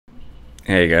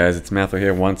Hey guys, it's Matthew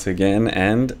here once again,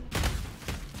 and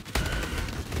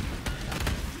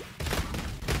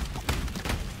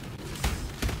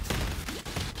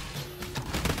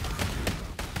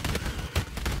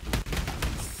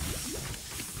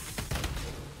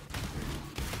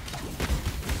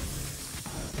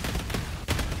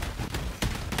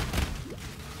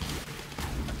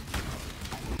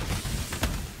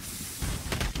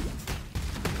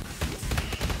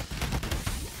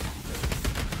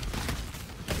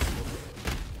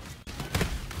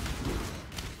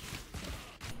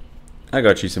I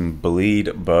got you some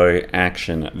bleed bow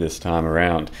action this time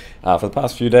around. For the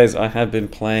past few days, I have been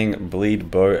playing bleed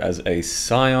bow as a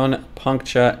Scion.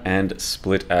 Puncture and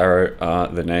split arrow are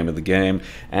the name of the game,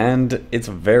 and it's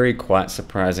very quite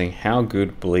surprising how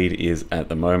good bleed is at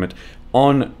the moment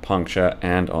on Puncture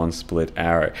and on Split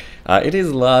Arrow. It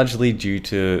is largely due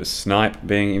to Snipe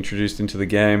being introduced into the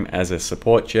game as a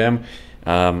support gem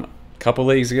a couple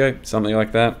leagues ago, something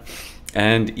like that,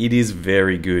 and it is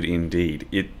very good indeed.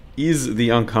 It is the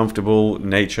uncomfortable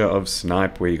nature of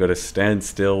Snipe, where you got to stand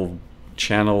still,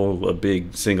 channel a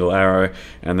big single arrow,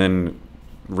 and then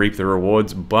reap the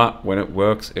rewards, but when it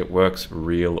works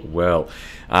real well.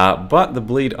 But the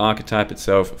bleed archetype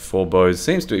itself for bows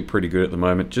seems to be pretty good at the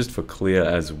moment, just for clear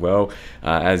as well.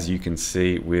 As you can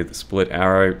see with split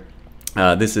arrow,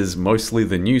 this is mostly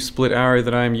the new split arrow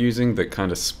that I'm using that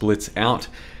kind of splits out,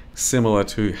 similar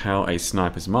to how a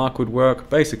sniper's mark would work.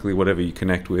 Basically whatever you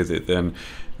connect with it then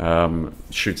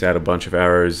shoots out a bunch of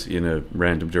arrows in a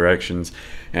random directions,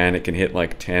 and it can hit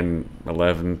like 10,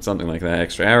 11, something like that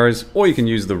extra arrows, or you can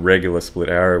use the regular split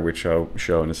arrow, which I'll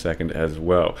show in a second as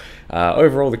well.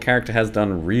 Overall the character has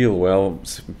done real well,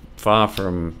 far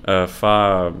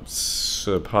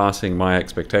surpassing my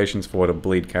expectations for what a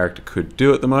bleed character could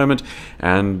do at the moment,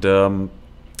 and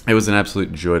it was an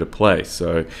absolute joy to play.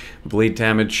 So bleed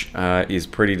damage is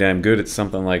pretty damn good. It's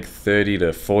something like 30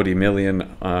 to 40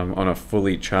 million on a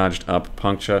fully charged up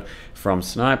Puncture from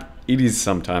Snipe. It is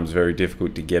sometimes very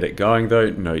difficult to get it going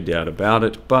though, no doubt about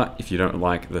it, but if you don't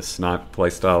like the Snipe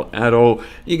playstyle at all,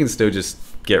 you can still just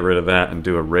get rid of that and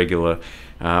do a regular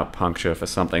Puncture for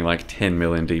something like 10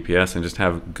 million DPS and just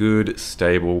have good,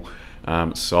 stable,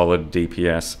 solid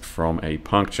DPS from a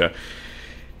Puncture.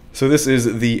 So this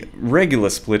is the regular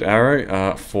split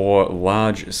arrow for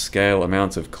large scale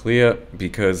amounts of clear,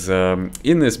 because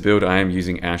in this build I am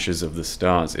using Ashes of the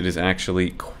Stars. It is actually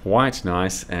quite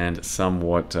nice and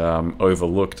somewhat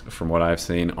overlooked from what I've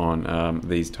seen on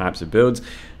these types of builds.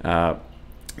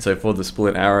 So for the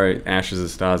split arrow, Ashes of the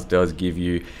Stars does give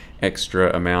you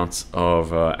extra amounts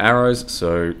of arrows,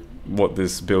 so what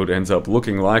this build ends up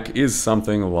looking like is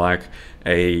something like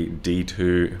a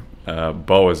D2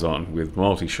 Boazon with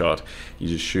multi-shot. You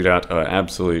just shoot out an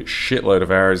absolute shitload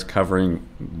of arrows covering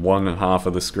one half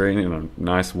of the screen in a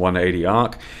nice 180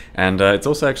 arc, and it's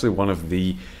also actually one of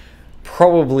the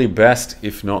probably best,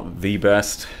 if not the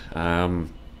best,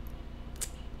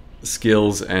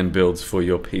 skills and builds for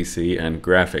your PC and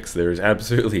graphics. There is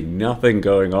absolutely nothing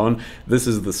going on. This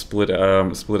is the split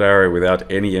arrow without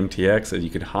any MTX, and you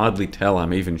can hardly tell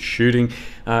I'm even shooting,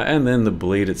 and then the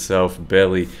bleed itself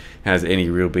barely has any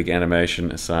real big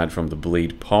animation aside from the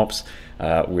bleed pops,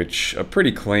 which are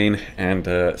pretty clean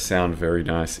and sound very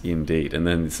nice indeed. And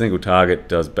then the single target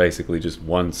does basically just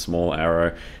one small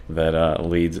arrow that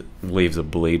leaves a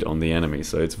bleed on the enemy.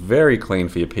 So it's very clean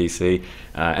for your PC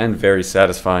and very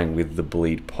satisfying with the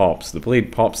bleed pops. The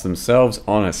bleed pops themselves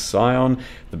on a Scion,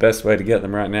 the best way to get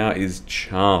them right now is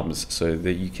Charms, so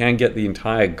that you can get the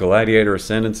entire Gladiator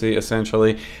Ascendancy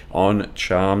essentially on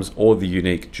Charms or the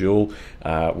unique jewel,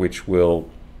 which will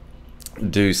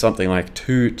do something like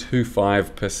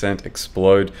 2-5%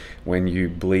 explode when you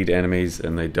bleed enemies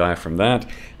and they die from that.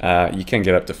 You can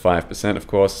get up to 5% of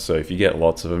course, so if you get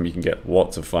lots of them you can get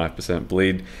lots of 5%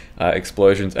 bleed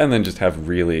explosions, and then just have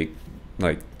really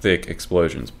like thick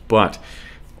explosions. But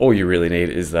all you really need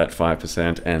is that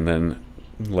 5%, and then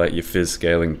let your fizz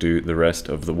scaling do the rest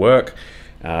of the work.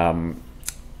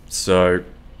 So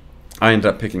I ended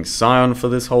up picking Scion for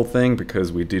this whole thing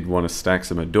because we did want to stack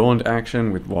some Adorned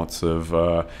action with lots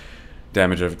of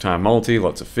damage over time multi,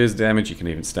 lots of fizz damage. You can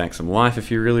even stack some life if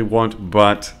you really want,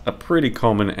 but a pretty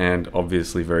common and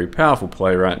obviously very powerful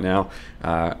play right now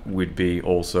would be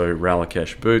also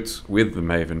Ralakesh Boots with the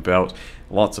Maven Belt.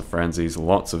 Lots of frenzies,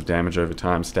 lots of damage over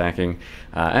time stacking,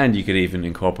 and you could even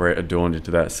incorporate Adorned into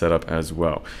that setup as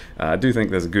well. I do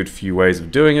think there's a good few ways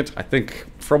of doing it. I think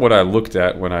from what I looked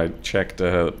at when I checked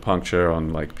Puncture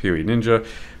on like Puri Ninja,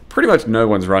 pretty much no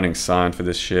one's running Scion for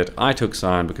this shit. I took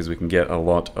Scion because we can get a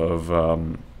lot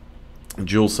of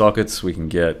dual sockets. We can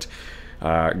get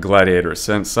Gladiator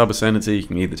Ascent Sub-Ascendancy, you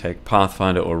can either take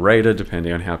Pathfinder or Raider,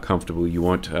 depending on how comfortable you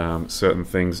want certain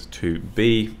things to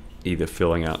be, either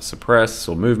filling out suppress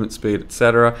or movement speed,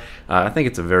 etc. I think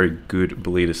it's a very good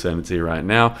bleed ascendancy right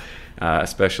now,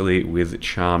 especially with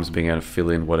charms being able to fill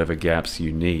in whatever gaps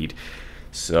you need.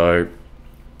 So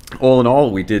all in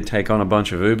all, we did take on a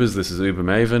bunch of Ubers. This is Uber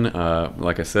Maven,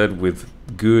 like I said, with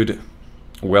good,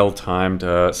 well-timed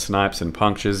snipes and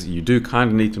punctures. You do kind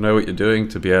of need to know what you're doing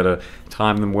to be able to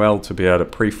time them well, to be able to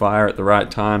pre-fire at the right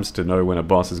times, to know when a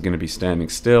boss is going to be standing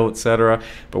still, etc.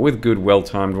 But with good,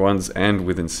 well-timed ones and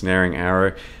with ensnaring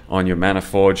arrow on your mana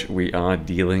forge, we are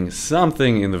dealing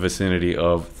something in the vicinity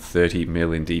of 30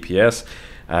 million DPS,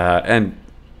 and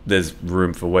there's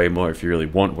room for way more if you really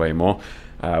want way more,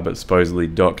 but supposedly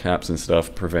dot caps and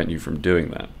stuff prevent you from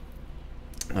doing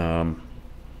that.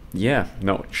 Yeah,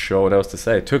 not sure what else to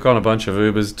say. Took on a bunch of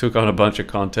Ubers, took on a bunch of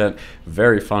content.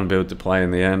 Very fun build to play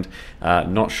in the end.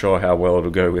 Not sure how well it'll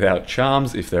go without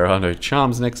charms, if there are no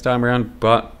charms next time around,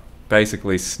 but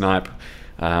basically snipe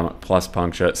plus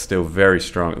puncture, still very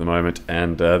strong at the moment,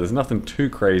 and there's nothing too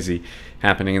crazy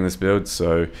happening in this build,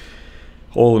 so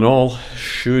all in all,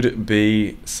 should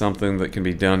be something that can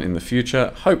be done in the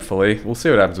future. Hopefully, we'll see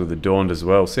what happens with Adorned as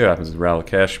well, see what happens with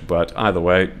Ralakesh, but either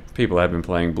way, people have been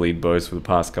playing Bleed Bows for the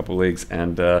past couple of leagues,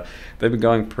 and they've been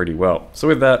going pretty well. So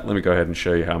with that, let me go ahead and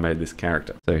show you how I made this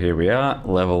character. So here we are,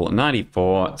 level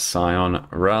 94, Scion,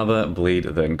 rather Bleed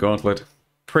than Gauntlet.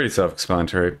 Pretty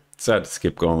self-explanatory. Sad to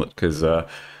skip Gauntlet, because I've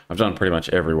done pretty much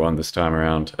everyone this time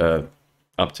around,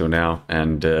 up till now,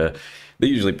 and they're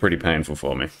usually pretty painful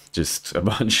for me. Just a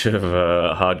bunch of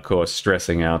hardcore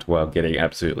stressing out while getting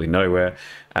absolutely nowhere.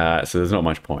 So there's not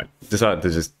much point. Decided to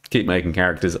just keep making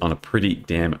characters on a pretty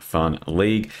damn fun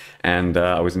league. And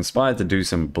I was inspired to do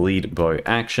some bleed bow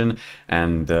action,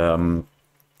 and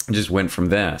just went from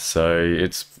there. So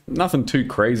it's nothing too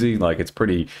crazy. Like, it's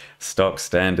pretty stock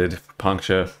standard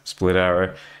puncture, split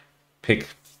arrow. Pick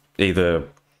either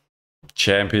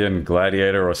champion,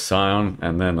 gladiator, or scion,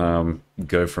 and then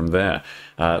go from there.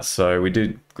 So we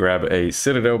did grab a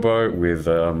citadel bow with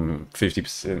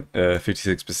 50%,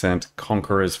 56%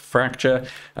 conqueror's fracture.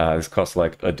 This costs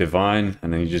like a divine,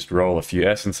 and then you just roll a few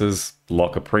essences,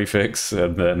 lock a prefix,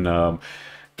 and then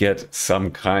get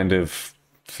some kind of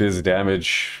fizz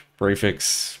damage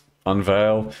prefix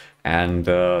unveil, and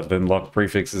then lock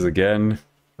prefixes again,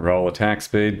 roll attack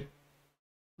speed,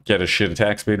 get a shit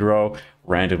attack speed roll,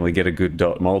 randomly get a good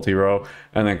dot multi roll,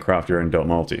 and then craft your own dot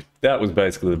multi. That was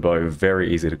basically the bow.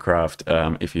 Very easy to craft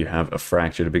if you have a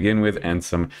fracture to begin with and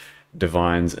some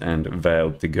divines and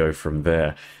veiled to go from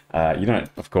there. You don't,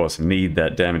 of course, need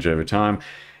that damage over time.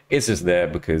 It's just there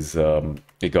because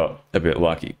it got a bit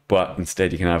lucky. But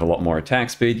instead, you can have a lot more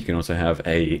attack speed. You can also have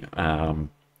a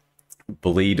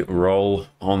bleed roll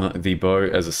on the bow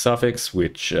as a suffix,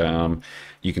 which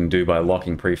you can do by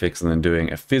locking prefix and then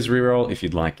doing a fizz reroll if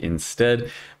you'd like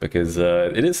instead, because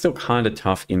it is still kind of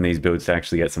tough in these builds to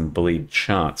actually get some bleed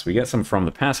chance. We get some from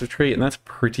the passive tree, and that's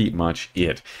pretty much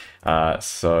it.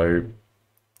 So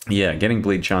yeah, getting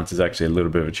bleed chance is actually a little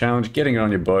bit of a challenge. Getting it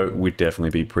on your bow would definitely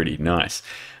be pretty nice.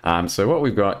 So what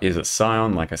we've got is a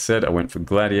Scion. Like I said, I went for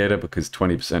Gladiator because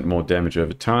 20% more damage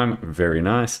over time. Very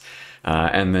nice.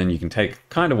 And then you can take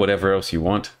kind of whatever else you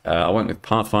want. I went with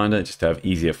Pathfinder just to have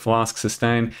easier flask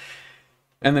sustain.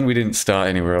 And then we didn't start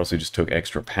anywhere else. We just took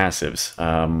extra passives.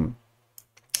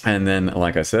 And then,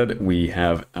 like I said, we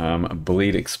have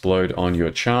Bleed Explode on your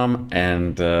charm.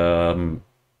 And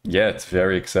yeah, it's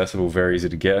very accessible, very easy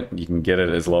to get. You can get it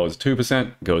as low as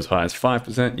 2%, go as high as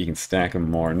 5%. You can stack them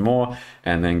more and more,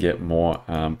 and then get more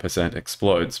percent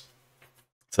explodes.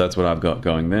 So that's what I've got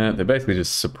going there. They basically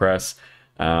just suppress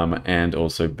and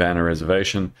also banner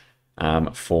reservation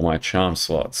for my charm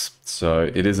slots. So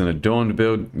it is an adorned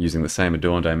build using the same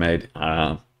adorned I made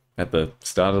at the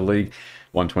start of the league,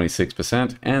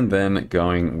 126%, and then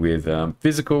going with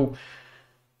physical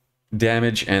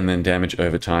damage and then damage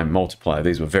over time multiplier.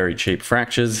 These were very cheap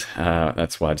fractures.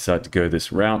 That's why I decided to go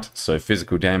this route. So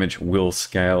physical damage will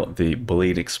scale the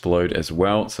bleed explode as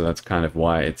well. So that's kind of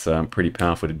why it's pretty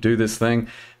powerful to do this thing.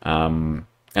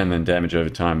 And then damage over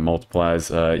time multipliers.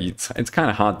 It's kind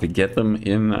of hard to get them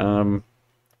in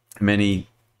many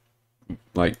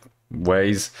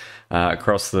ways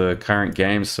across the current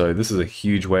game, so this is a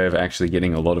huge way of actually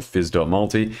getting a lot of fizz dot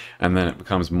multi, and then it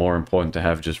becomes more important to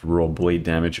have just raw bleed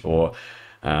damage or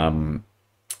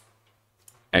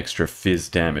extra fizz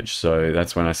damage. So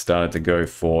that's when I started to go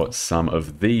for some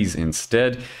of these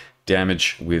instead.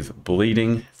 Damage with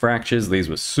bleeding fractures. These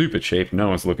were super cheap, no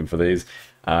one's looking for these.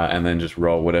 And then just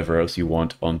roll whatever else you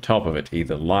want on top of it,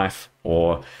 either life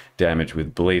or damage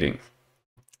with bleeding.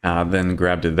 Then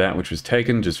grabbed that, which was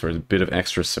taken just for a bit of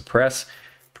extra suppress.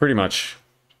 Pretty much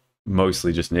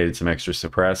mostly just needed some extra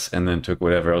suppress, and then took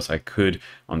whatever else I could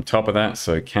on top of that.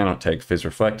 So cannot take Fizz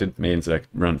Reflected, means that I can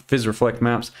run Fizz Reflect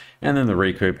maps, and then the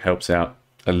recoup helps out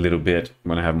a little bit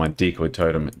when I have my decoy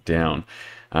totem down.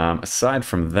 Aside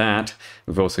from that,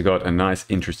 we've also got a nice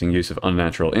interesting use of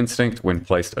Unnatural Instinct. When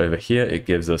placed over here, it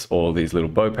gives us all these little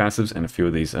bow passives and a few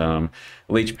of these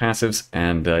leech passives,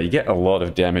 and you get a lot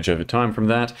of damage over time from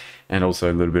that, and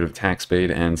also a little bit of attack speed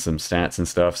and some stats and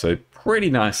stuff. So pretty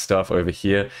nice stuff over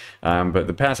here, but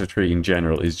the passive tree in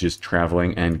general is just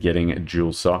traveling and getting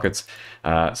dual sockets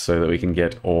so that we can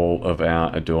get all of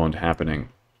our Adorned happening.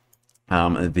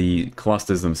 The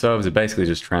clusters themselves are basically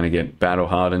just trying to get battle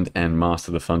hardened and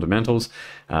master the fundamentals,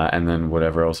 and then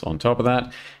whatever else on top of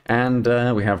that.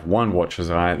 And we have one Watcher's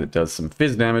Eye that does some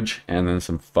fizz damage, and then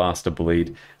some faster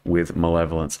bleed with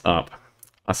Malevolence up.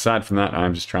 Aside from that,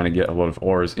 I'm just trying to get a lot of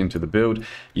auras into the build.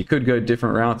 You could go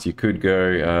different routes. You could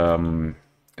go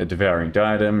a Devouring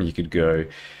Diadem. You could go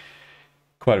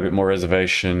quite a bit more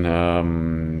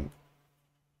reservation.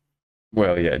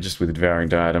 Well, yeah, just with the Devouring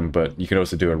Diadem, but you could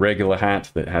also do a regular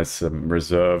hat that has some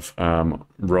reserve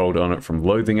rolled on it from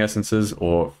Loathing Essences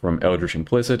or from Eldritch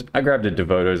Implicit. I grabbed a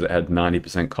Devotos that had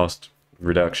 90% cost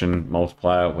reduction,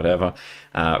 multiplier, whatever.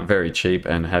 Very cheap,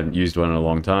 and hadn't used one in a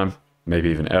long time, maybe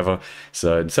even ever.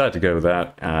 So I decided to go with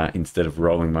that instead of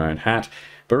rolling my own hat.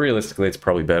 But realistically, it's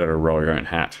probably better to roll your own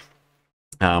hat.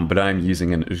 But I'm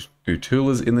using an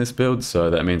Utula's in this build, so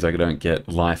that means I don't get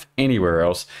life anywhere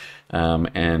else,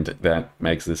 and that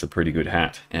makes this a pretty good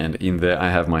hat. And in there I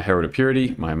have my Herald of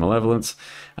Purity, my Malevolence,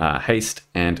 Haste,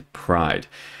 and Pride.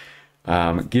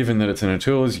 Given that it's an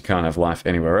Utula's, you can't have life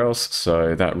anywhere else,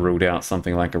 so that ruled out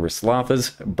something like a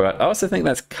Rislatha's, but I also think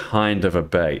that's kind of a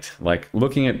bait. Like,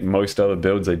 looking at most other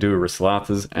builds, they do a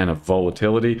Rislatha's and a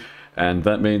Volatility, and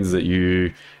that means that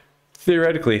you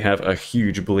theoretically have a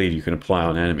huge bleed you can apply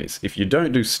on enemies. If you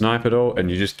don't do snipe at all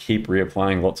and you just keep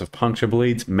reapplying lots of puncture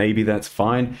bleeds, maybe that's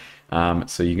fine.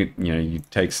 So you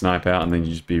take snipe out and then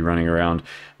you just be running around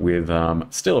with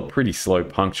still a pretty slow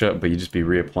puncture, but you just be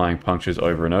reapplying punctures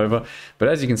over and over. But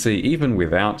as you can see, even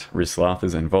without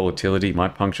Rislatha's and Volatility, my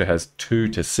puncture has 2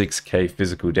 to 6k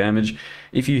physical damage.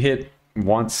 If you hit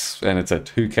once and it's at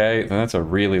 2k, then that's a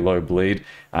really low bleed.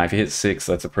 If you hit 6,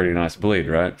 that's a pretty nice bleed,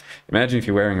 right? Imagine if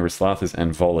you're wearing Rislatha's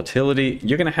and Volatility,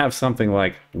 you're going to have something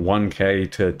like 1k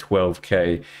to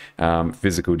 12k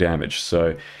physical damage.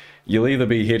 So you'll either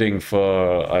be hitting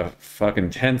for a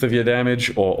fucking 1/10 of your damage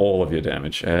or all of your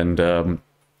damage. And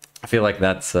I feel like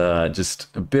that's just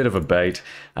a bit of a bait,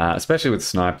 especially with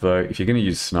snipe though. If you're going to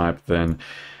use snipe, then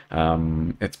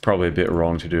it's probably a bit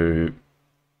wrong to do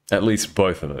at least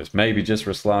both of those. Maybe just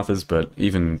Rislatha's, but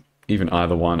even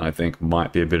either one I think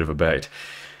might be a bit of a bait.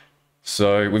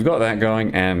 So we've got that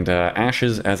going, and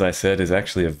Ashes, as I said, is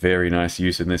actually a very nice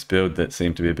use in this build that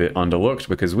seemed to be a bit underlooked,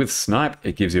 because with Snipe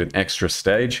it gives you an extra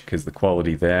stage, because the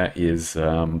quality there is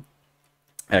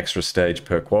extra stage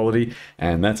per quality,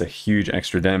 and that's a huge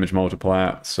extra damage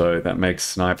multiplier, so that makes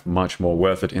Snipe much more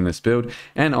worth it in this build.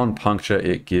 And on Puncture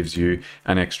it gives you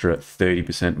an extra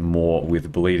 30% more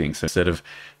with bleeding, so instead of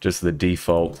just the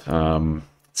default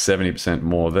 70%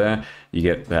 more there, you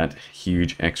get that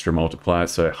huge extra multiplier,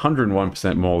 so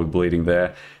 101% more with bleeding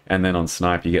there. And then on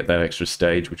Snipe you get that extra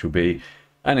stage, which will be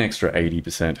an extra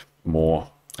 80%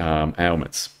 more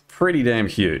ailments. Pretty damn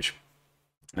huge.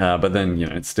 But then,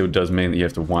 it still does mean that you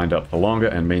have to wind up for longer,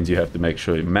 and means you have to make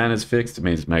sure your mana's fixed. It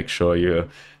means make sure your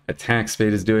attack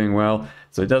speed is doing well.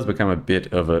 So it does become a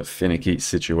bit of a finicky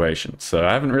situation. So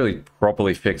I haven't really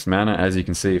properly fixed mana. As you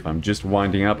can see, if I'm just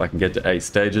winding up, I can get to 8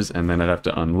 stages, and then I'd have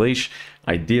to unleash.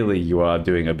 Ideally, you are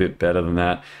doing a bit better than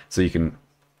that, so you can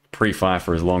pre-fire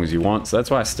for as long as you want. So that's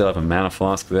why I still have a mana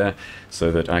flask there,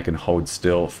 so that I can hold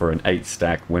still for an 8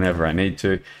 stack whenever I need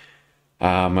to.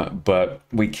 But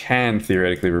we can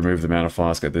theoretically remove the mana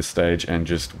flask at this stage and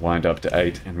just wind up to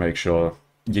 8 and make sure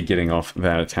you're getting off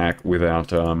that attack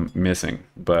without missing.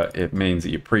 But it means that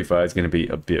your pre-fire is going to be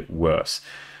a bit worse.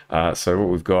 So what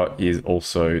we've got is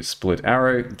also Split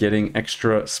Arrow, getting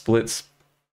extra splits.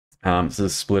 So the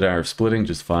Split Arrow of Splitting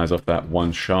just fires off that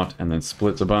one shot and then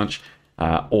splits a bunch.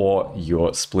 Or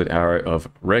your Split Arrow of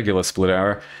regular Split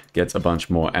Arrow gets a bunch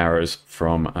more arrows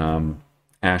from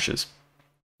Ashes.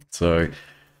 So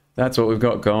that's what we've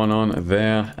got going on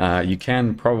there. You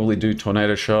can probably do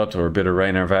Tornado Shot or a bit of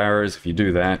Rain of Arrows. If you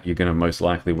do that, you're going to most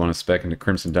likely want to spec into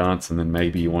Crimson Dance, and then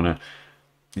maybe you want to,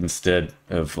 instead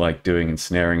of like doing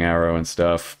Ensnaring Arrow and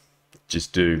stuff,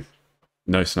 just do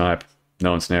no snipe,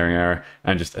 no Ensnaring Arrow,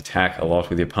 and just attack a lot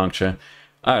with your Puncture.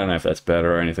 I don't know if that's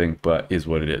better or anything, but is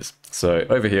what it is. So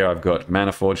over here I've got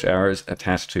Mana Forged arrows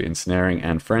attached to Ensnaring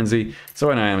and Frenzy. So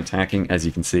when I am attacking, as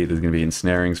you can see, there's going to be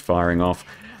Ensnarings firing off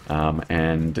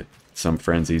and some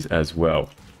Frenzies as well.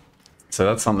 So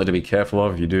that's something to be careful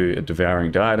of. If you do a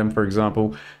Devouring Diadem, for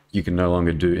example, you can no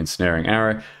longer do Ensnaring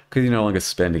Arrow because you're no longer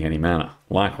spending any mana.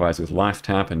 Likewise with Life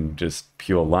Tap and just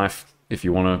pure life, if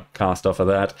you want to cast off of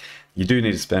that, you do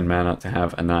need to spend mana to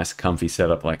have a nice comfy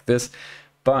setup like this,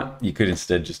 but you could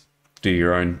instead just do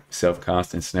your own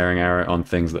self-cast Ensnaring Arrow on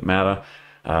things that matter,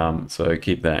 so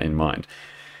keep that in mind.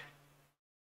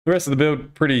 The rest of the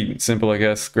build, pretty simple, I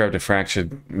guess. Grabbed a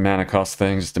fractured mana cost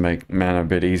thing just to make mana a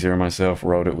bit easier on myself.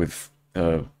 Rolled it with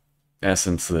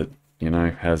essence that, you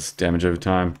know, has damage over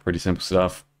time. Pretty simple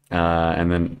stuff.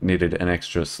 And then needed an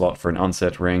extra slot for an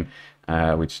Unset Ring,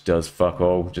 which does fuck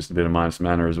all, just a bit of minus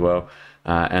mana as well.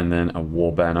 And then a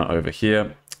War Banner over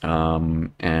here.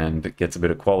 And it gets a bit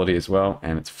of quality as well.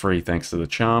 And it's free thanks to the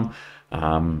charm.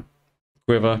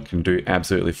 Quiver can do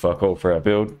absolutely fuck all for our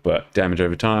build, but damage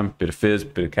over time, bit of fizz,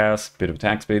 bit of chaos, bit of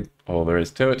attack speed, all there is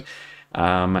to it.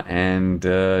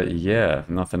 Yeah,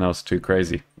 nothing else too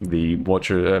crazy. The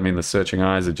the Searching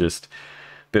Eyes are just a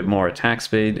bit more attack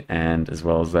speed, and as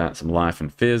well as that, some life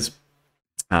and fizz.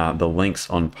 The links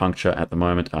on Puncture at the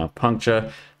moment are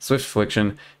Puncture, Swift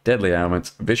Affliction, Deadly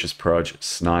Ailments, Vicious Proj,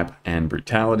 Snipe, and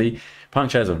Brutality.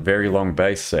 Puncture has a very long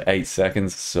base, so 8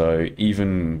 seconds, so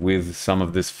even with some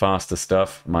of this faster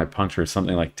stuff, my Puncture is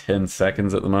something like 10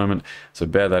 seconds at the moment, so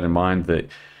bear that in mind that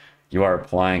you are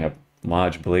applying a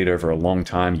large bleed over a long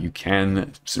time. You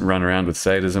can run around with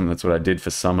Sadism. That's what I did for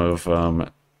some of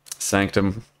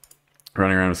Sanctum.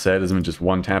 Running around with Sadism and just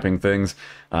one-tapping things.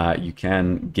 You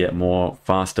can get more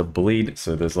faster bleed,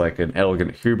 so there's like an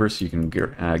Elegant Hubris you can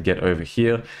get over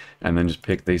here, and then just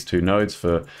pick these two nodes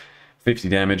for 50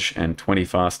 damage and 20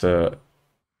 faster,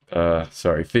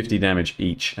 50 damage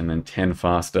each, and then 10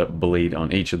 faster bleed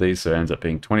on each of these, so it ends up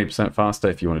being 20% faster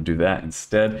if you want to do that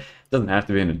instead. It doesn't have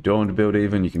to be an Adorned build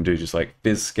even, you can do just like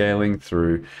fizz scaling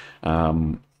through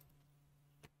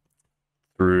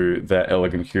that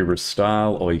Elegant Hubris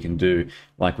style, or you can do,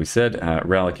 like we said,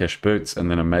 Ralakesh Boots and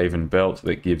then a Maven Belt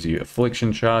that gives you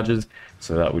Affliction charges,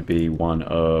 so that would be one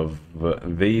of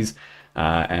these,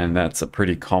 and that's a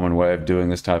pretty common way of doing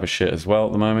this type of shit as well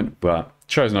at the moment, but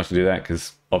chose not to do that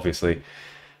because obviously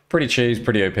pretty cheese,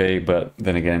 pretty OP, but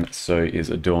then again, so is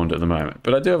Adorned at the moment.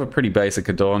 But I do have a pretty basic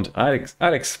Adorned.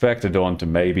 I'd expect Adorned to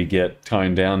maybe get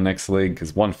toned down next league,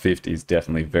 because 150 is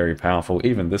definitely very powerful.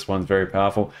 Even this one's very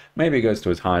powerful. Maybe it goes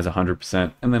to as high as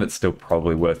 100%, and then it's still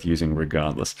probably worth using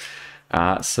regardless.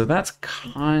 So that's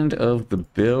kind of the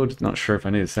build. Not sure if I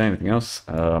need to say anything else.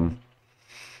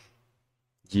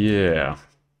 Yeah.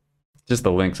 Just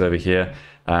the links over here.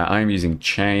 I'm using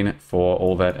Chain for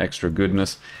all that extra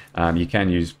goodness. You can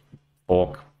use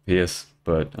Orc, Pierce,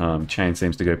 but Chain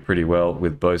seems to go pretty well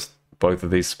with both of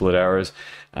these split arrows.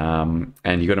 And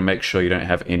you got to make sure you don't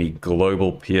have any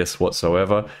global Pierce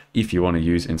whatsoever if you want to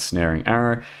use Ensnaring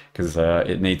Arrow, because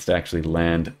it needs to actually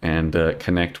land and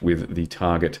connect with the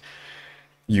target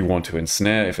you want to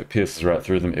ensnare. If it pierces right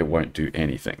through them, it won't do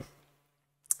anything.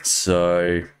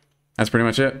 So that's pretty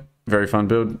much it. Very fun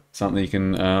build, something you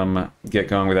can get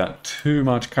going without too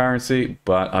much currency,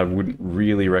 but I wouldn't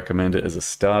really recommend it as a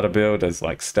starter build, as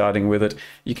like starting with it.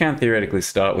 You can theoretically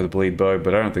start with a Bleed Bow,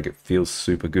 but I don't think it feels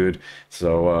super good,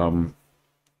 so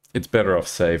it's better off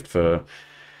saved for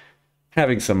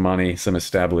having some money, some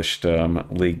established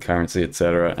league currency,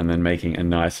 etc., and then making a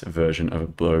nice version of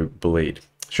a Bleed.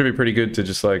 Should be pretty good to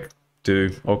just like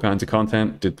do all kinds of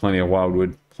content. Did plenty of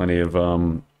Wildwood, plenty of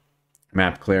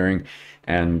map clearing,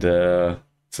 and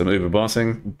some uber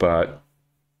bossing, but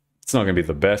it's not going to be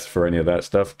the best for any of that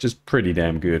stuff. Just pretty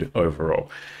damn good overall.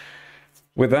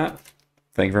 With that,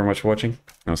 thank you very much for watching.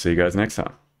 I'll see you guys next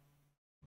time.